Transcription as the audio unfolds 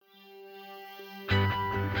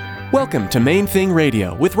Welcome to Main Thing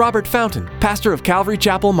Radio with Robert Fountain, pastor of Calvary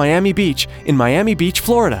Chapel, Miami Beach, in Miami Beach,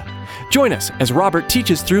 Florida. Join us as Robert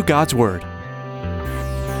teaches through God's Word.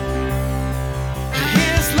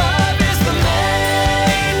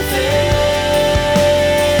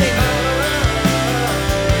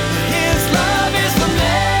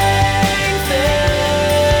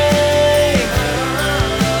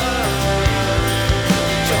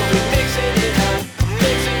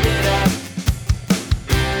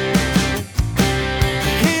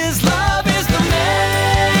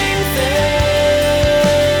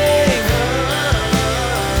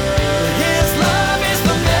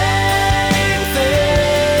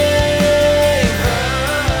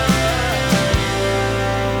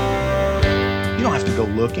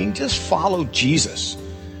 Looking, just follow Jesus.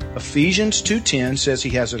 Ephesians 2:10 says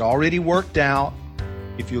he has it already worked out.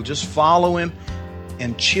 If you'll just follow him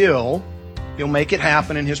and chill, he'll make it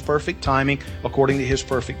happen in his perfect timing according to his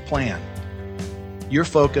perfect plan. Your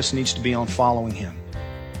focus needs to be on following him.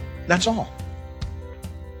 That's all.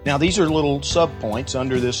 Now, these are little sub-points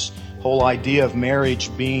under this whole idea of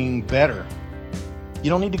marriage being better.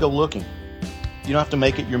 You don't need to go looking. You don't have to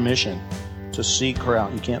make it your mission to seek her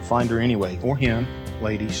out. You can't find her anyway, or him.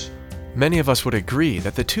 Ladies. Many of us would agree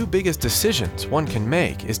that the two biggest decisions one can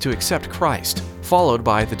make is to accept Christ, followed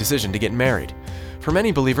by the decision to get married. For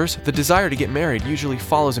many believers, the desire to get married usually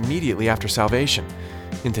follows immediately after salvation.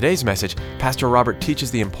 In today's message, Pastor Robert teaches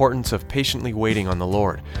the importance of patiently waiting on the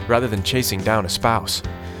Lord, rather than chasing down a spouse.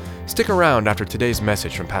 Stick around after today's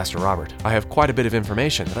message from Pastor Robert. I have quite a bit of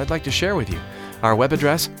information that I'd like to share with you. Our web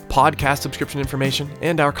address, podcast subscription information,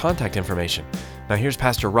 and our contact information. Now here's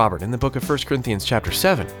Pastor Robert in the book of 1 Corinthians chapter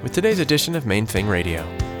 7 with today's edition of Main Thing Radio.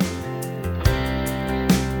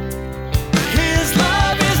 His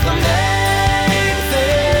love is the main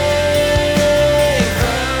thing.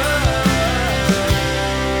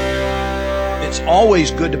 It's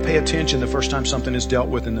always good to pay attention the first time something is dealt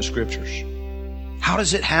with in the Scriptures. How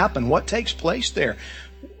does it happen? What takes place there?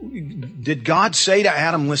 Did God say to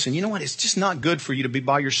Adam, listen, you know what? It's just not good for you to be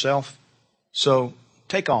by yourself. So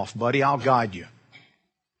take off, buddy. I'll guide you.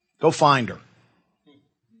 Go find her.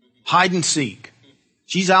 Hide and seek.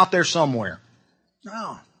 She's out there somewhere.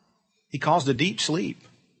 No. He caused a deep sleep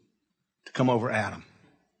to come over Adam.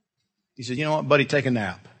 He said, you know what, buddy? Take a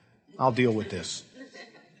nap. I'll deal with this.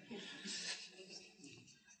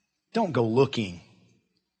 Don't go looking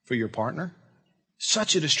for your partner.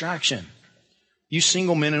 Such a distraction. You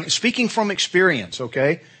single men, speaking from experience,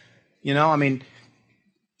 okay? You know, I mean,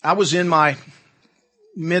 I was in my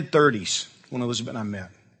mid-30s when Elizabeth and I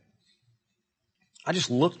met. I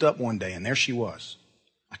just looked up one day and there she was.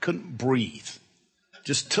 I couldn't breathe.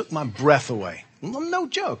 Just took my breath away. No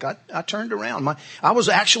joke. I turned around. I was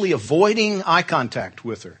actually avoiding eye contact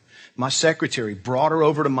with her. My secretary brought her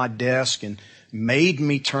over to my desk and made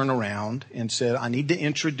me turn around and said, I need to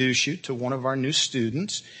introduce you to one of our new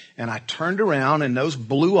students. And I turned around and those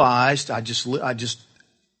blue eyes, I just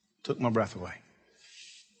took my breath away.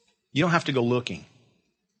 You don't have to go looking.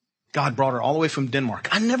 God brought her all the way from Denmark.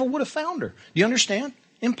 I never would have found her. Do you understand?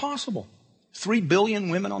 Impossible. 3 billion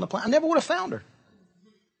women on the planet. I never would have found her.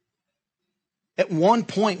 At one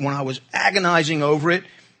point when I was agonizing over it,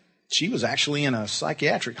 she was actually in a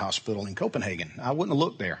psychiatric hospital in Copenhagen. I wouldn't have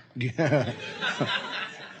looked there.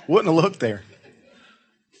 Wouldn't have looked there.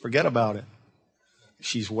 Forget about it.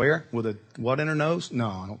 She's where? With a what in her nose? No,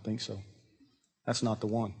 I don't think so. That's not the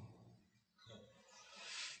one.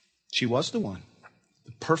 She was the one.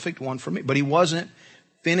 The perfect one for me. But he wasn't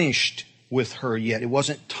finished with her yet. It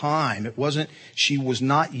wasn't time. She was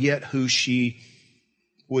not yet who she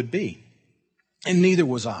would be. And neither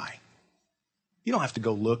was I. You don't have to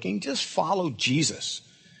go looking. Just follow Jesus.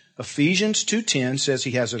 Ephesians 2:10 says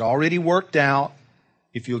he has it already worked out.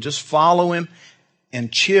 If you'll just follow him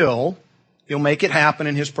and chill, he'll make it happen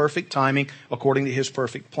in his perfect timing according to his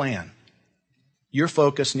perfect plan. Your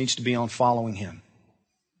focus needs to be on following him.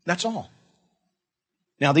 That's all.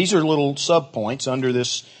 Now, these are little sub-points under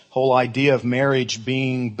this whole idea of marriage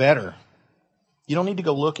being better. You don't need to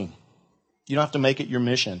go looking. You don't have to make it your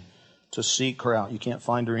mission to seek her out. You can't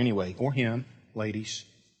find her anyway, or him. Ladies.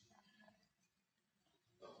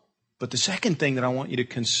 But the second thing that I want you to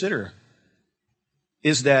consider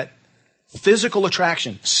is that physical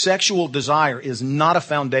attraction, sexual desire is not a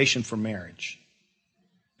foundation for marriage.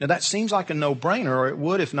 Now that seems like a no-brainer, or it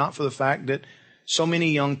would if not for the fact that so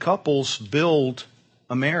many young couples build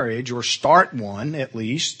a marriage, or start one at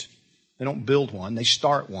least. They don't build one, they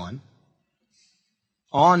start one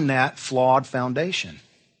on that flawed foundation.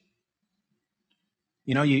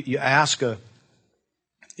 You know, you ask a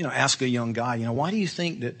young guy, why do you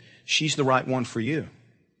think that she's the right one for you?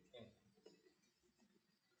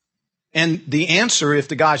 And the answer, if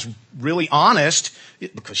the guy's really honest,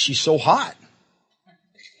 because she's so hot.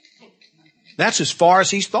 That's as far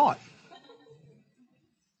as he's thought.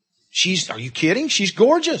 Are you kidding? She's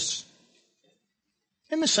gorgeous.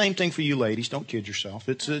 And the same thing for you ladies. Don't kid yourself.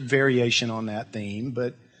 It's a variation on that theme,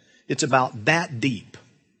 but it's about that deep.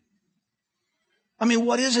 I mean,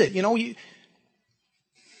 what is it?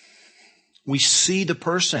 We see the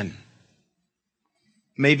person.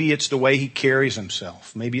 Maybe it's the way he carries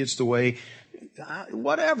himself. Maybe it's the way,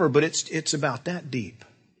 whatever, but it's about that deep.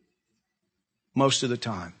 Most of the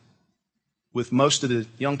time. With most of the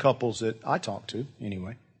young couples that I talk to,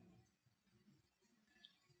 anyway.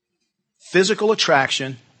 Physical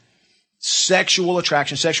attraction, sexual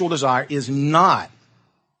desire is not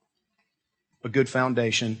a good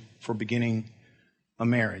foundation for beginning a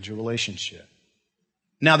marriage, a relationship.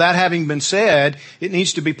 Now, that having been said, it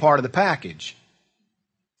needs to be part of the package.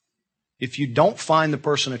 If you don't find the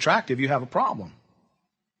person attractive, you have a problem.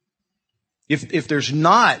 If there's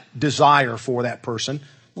not desire for that person,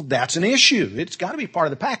 well, that's an issue. It's got to be part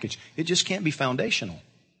of the package. It just can't be foundational.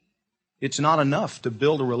 It's not enough to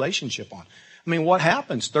build a relationship on. I mean, what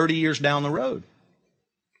happens 30 years down the road?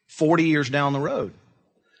 40 years down the road?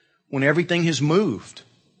 When everything has moved?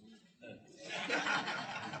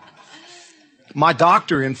 My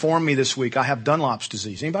doctor informed me this week I have Dunlop's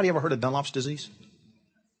disease. Anybody ever heard of Dunlop's disease?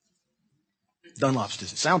 Dunlop's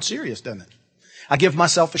disease. Sounds serious, doesn't it? I give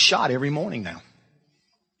myself a shot every morning now.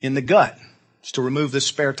 In the gut. It's to remove this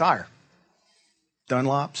spare tire.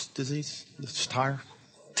 Dunlop's disease? This tire?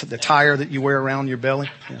 The tire that you wear around your belly?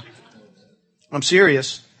 Yeah. I'm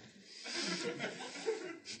serious.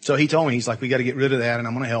 So he told me, he's like, we got to get rid of that and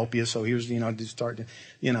I'm going to help you. So here's, just start to,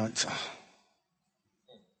 it's,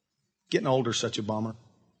 getting older is such a bummer.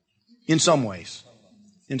 In some ways.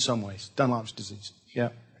 Dunlop's disease. Yeah.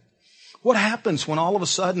 What happens when all of a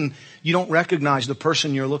sudden you don't recognize the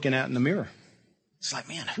person you're looking at in the mirror? It's like,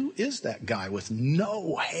 man, who is that guy with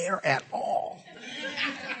no hair at all?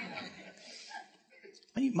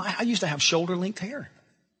 I used to have shoulder-length hair.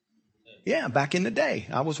 Yeah, back in the day.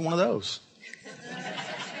 I was one of those.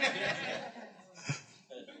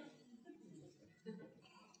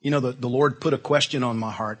 The Lord put a question on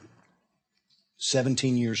my heart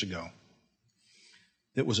 17 years ago.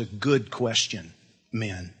 It was a good question,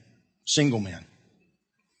 men, single men.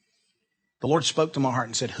 The Lord spoke to my heart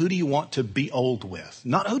and said, who do you want to be old with?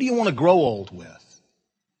 Not who do you want to grow old with?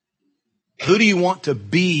 Who do you want to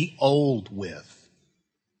be old with?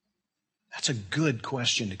 That's a good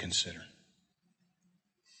question to consider.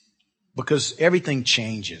 Because everything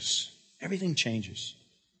changes. Everything changes.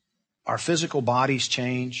 Our physical bodies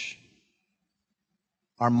change.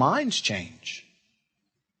 Our minds change.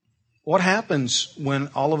 What happens when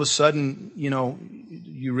all of a sudden,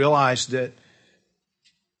 you realize that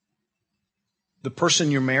the person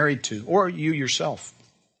you're married to, or you yourself,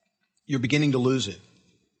 you're beginning to lose it?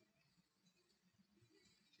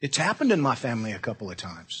 It's happened in my family a couple of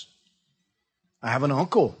times. I have an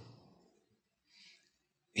uncle.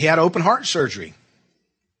 He had open heart surgery.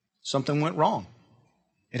 Something went wrong.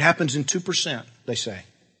 It happens in 2%, they say.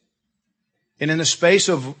 And in the space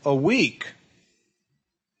of a week,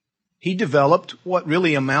 he developed what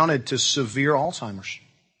really amounted to severe Alzheimer's.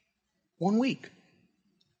 1 week.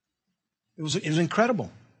 It was incredible.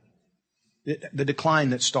 The decline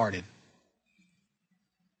that started.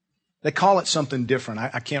 They call it something different.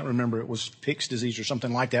 I can't remember. It was Pick's disease or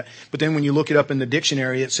something like that. But then when you look it up in the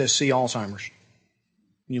dictionary, it says see Alzheimer's.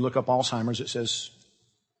 When you look up Alzheimer's, it says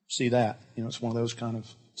see that. It's one of those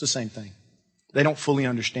it's the same thing. They don't fully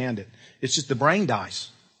understand it. It's just the brain dies.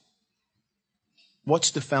 What's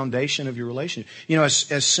the foundation of your relationship?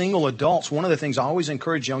 As single adults, one of the things I always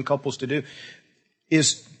encourage young couples to do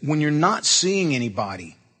is when you're not seeing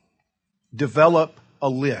anybody, develop a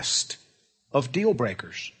list of deal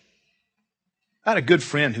breakers. I had a good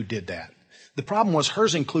friend who did that. The problem was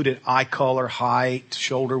hers included eye color, height,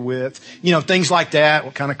 shoulder width, things like that,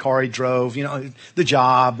 what kind of car he drove, the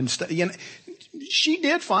job and stuff. She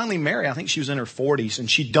did finally marry. I think she was in her 40s, and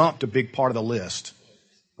she dumped a big part of the list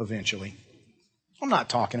eventually. I'm not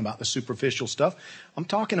talking about the superficial stuff. I'm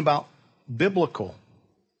talking about biblical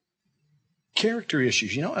character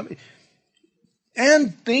issues,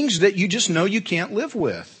 and things that you just know you can't live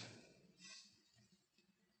with.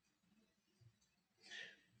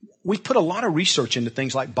 We put a lot of research into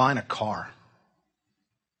things like buying a car.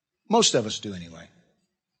 Most of us do anyway.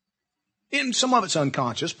 And some of it's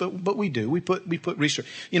unconscious, but we do. We put research.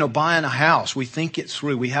 Buying a house, we think it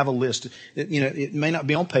through. We have a list. It may not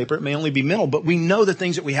be on paper. It may only be mental, but we know the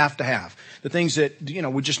things that we have to have. The things that,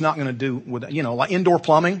 we're just not going to do with, like indoor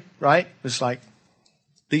plumbing, right? It's like,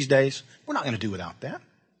 these days. We're not going to do without that.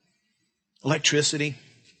 Electricity,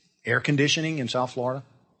 air conditioning in South Florida.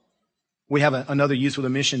 We have another Youth with a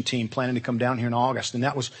Mission team planning to come down here in August, and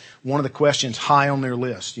that was one of the questions high on their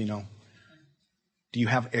list, you know. Do you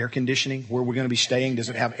have air conditioning? Where we're going to be staying, does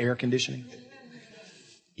it have air conditioning?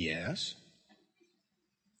 Yes.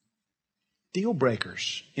 Deal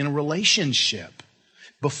breakers in a relationship.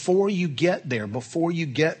 Before you get there,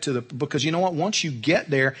 because you know what? Once you get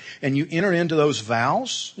there and you enter into those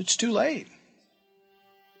vows, it's too late.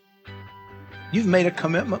 You've made a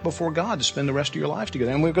commitment before God to spend the rest of your life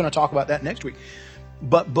together. And we're going to talk about that next week.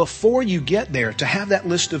 But before you get there, to have that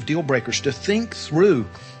list of deal breakers, to think through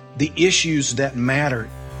the issues that matter.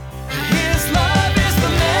 His love is the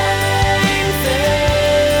main thing.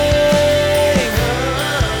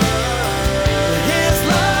 His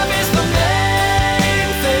love is the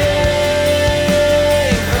main thing.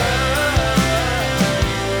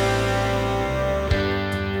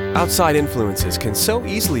 Outside influences can so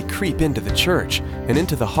easily creep into the church and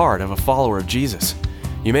into the heart of a follower of Jesus.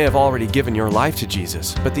 You may have already given your life to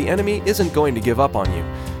Jesus, but the enemy isn't going to give up on you.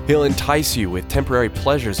 He'll entice you with temporary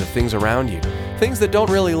pleasures of things around you, things that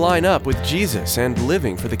don't really line up with Jesus and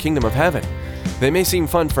living for the kingdom of heaven. They may seem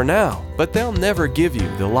fun for now, but they'll never give you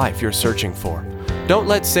the life you're searching for. Don't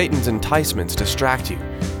let Satan's enticements distract you.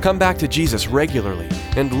 Come back to Jesus regularly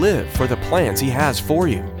and live for the plans He has for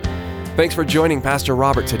you. Thanks for joining Pastor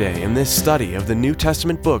Robert today in this study of the New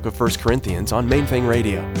Testament book of 1 Corinthians on Main Thing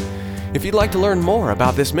Radio. If you'd like to learn more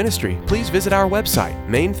about this ministry, please visit our website,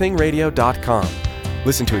 mainthingradio.com.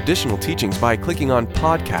 Listen to additional teachings by clicking on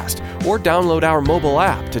Podcast or download our mobile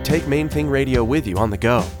app to take Main Thing Radio with you on the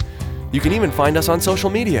go. You can even find us on social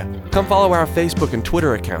media. Come follow our Facebook and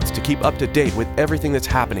Twitter accounts to keep up to date with everything that's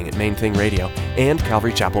happening at Main Thing Radio and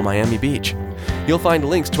Calvary Chapel, Miami Beach. You'll find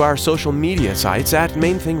links to our social media sites at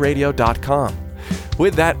mainthingradio.com.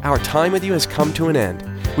 With that, our time with you has come to an end.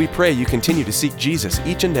 We pray you continue to seek Jesus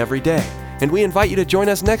each and every day, and we invite you to join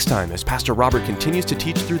us next time as Pastor Robert continues to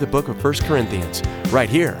teach through the book of 1 Corinthians, right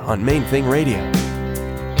here on Main Thing Radio.